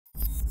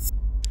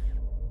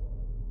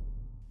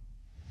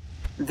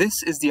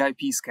This is the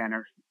IP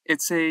scanner.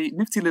 It's a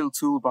nifty little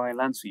tool by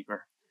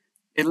Lansweeper.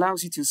 It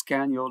allows you to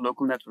scan your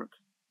local network.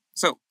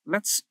 So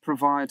let's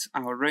provide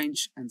our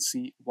range and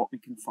see what we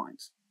can find.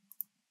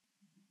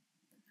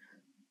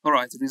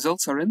 Alright, the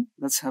results are in.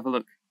 Let's have a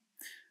look.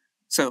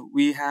 So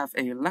we have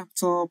a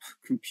laptop,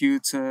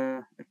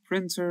 computer, a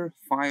printer,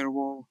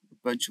 firewall, a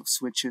bunch of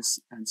switches,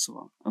 and so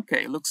on.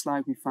 Okay, looks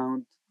like we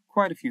found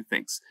quite a few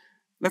things.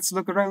 Let's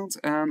look around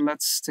and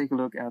let's take a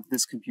look at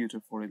this computer,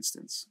 for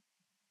instance.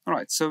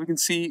 Alright, so we can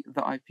see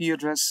the IP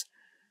address,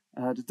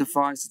 the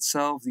device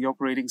itself, the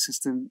operating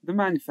system, the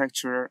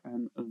manufacturer,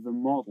 and the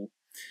model.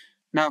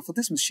 Now, for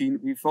this machine,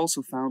 we've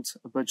also found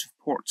a bunch of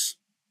ports.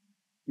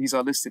 These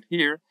are listed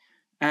here,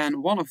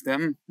 and one of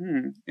them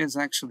is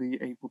actually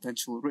a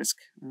potential risk,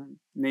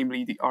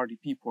 namely the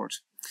RDP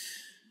port.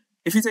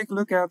 If you take a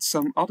look at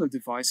some other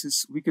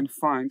devices, we can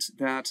find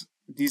that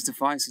these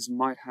devices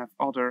might have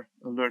other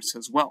alerts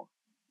as well.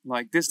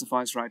 Like this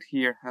device right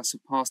here has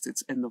surpassed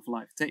its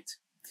end-of-life date.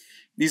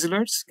 These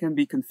alerts can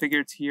be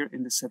configured here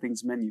in the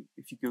settings menu.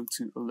 If you go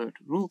to alert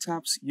rule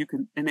tabs, you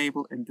can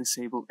enable and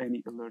disable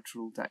any alert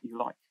rule that you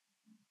like.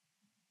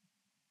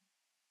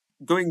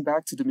 Going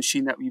back to the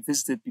machine that we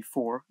visited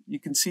before, you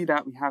can see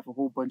that we have a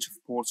whole bunch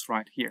of ports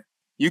right here.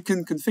 You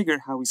can configure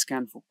how we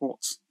scan for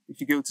ports. If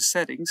you go to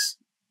settings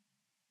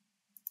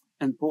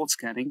and port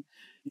scanning,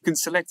 you can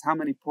select how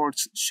many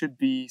ports should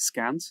be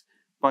scanned.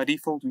 By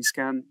default, we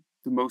scan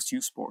the most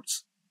used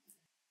ports.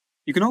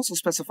 You can also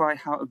specify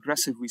how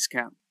aggressive we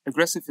scan.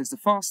 Aggressive is the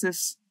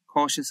fastest,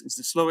 cautious is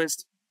the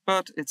slowest,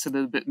 but it's a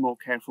little bit more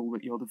careful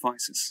with your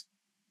devices.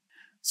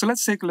 So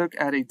let's take a look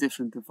at a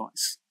different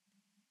device.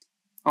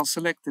 I'll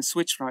select the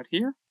switch right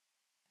here.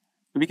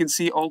 And we can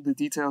see all the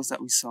details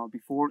that we saw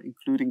before,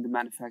 including the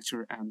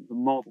manufacturer and the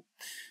model.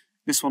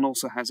 This one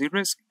also has a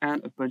risk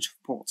and a bunch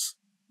of ports.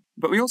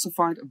 But we also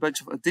find a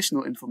bunch of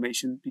additional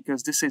information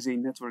because this is a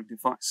network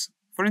device.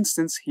 For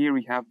instance, here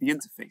we have the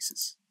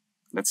interfaces.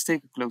 Let's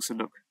take a closer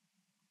look.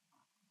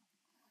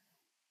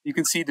 You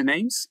can see the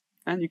names,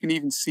 and you can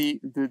even see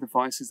the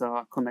devices that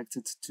are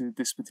connected to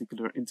this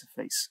particular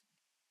interface.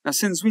 Now,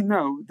 since we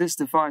know this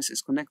device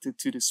is connected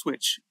to the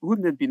switch,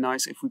 wouldn't it be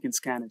nice if we can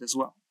scan it as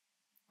well?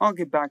 I'll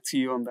get back to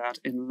you on that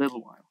in a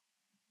little while.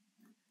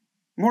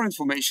 More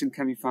information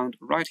can be found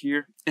right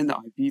here in the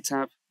IP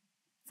tab.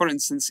 For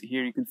instance,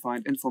 here you can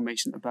find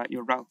information about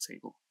your route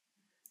table.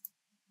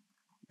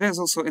 There's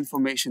also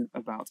information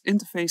about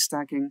interface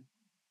stacking,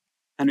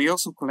 and we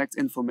also collect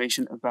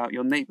information about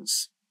your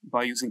neighbors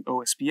by using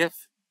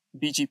OSPF,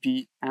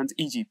 BGP, and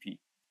EGP.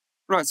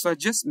 Right, so I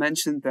just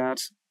mentioned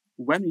that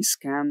when we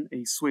scan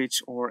a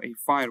switch or a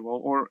firewall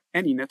or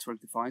any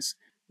network device,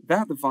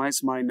 that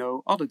device might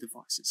know other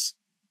devices.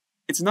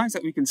 It's nice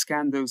that we can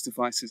scan those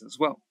devices as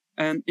well.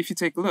 And if you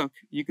take a look,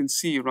 you can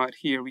see right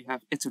here we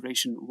have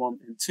iteration 1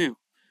 and 2.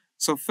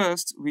 So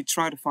first, we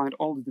try to find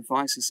all the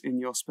devices in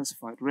your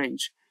specified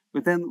range,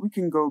 but then we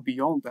can go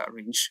beyond that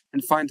range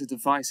and find the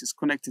devices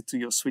connected to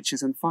your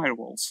switches and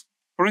firewalls.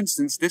 For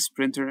instance, this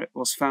printer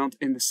was found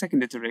in the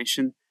second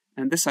iteration,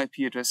 and this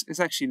IP address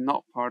is actually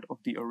not part of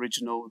the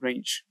original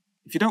range.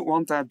 If you don't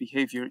want that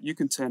behavior, you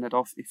can turn it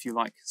off if you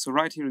like. So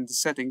right here in the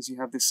settings, you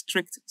have this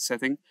strict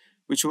setting,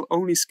 which will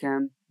only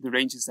scan the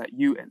ranges that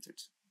you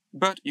entered.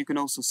 But you can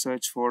also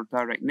search for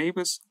direct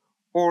neighbors,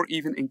 or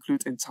even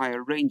include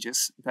entire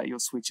ranges that your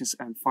switches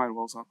and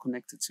firewalls are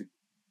connected to.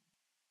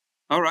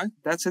 Alright,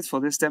 that's it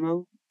for this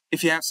demo.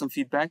 If you have some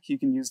feedback, you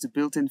can use the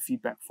built-in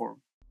feedback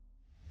form.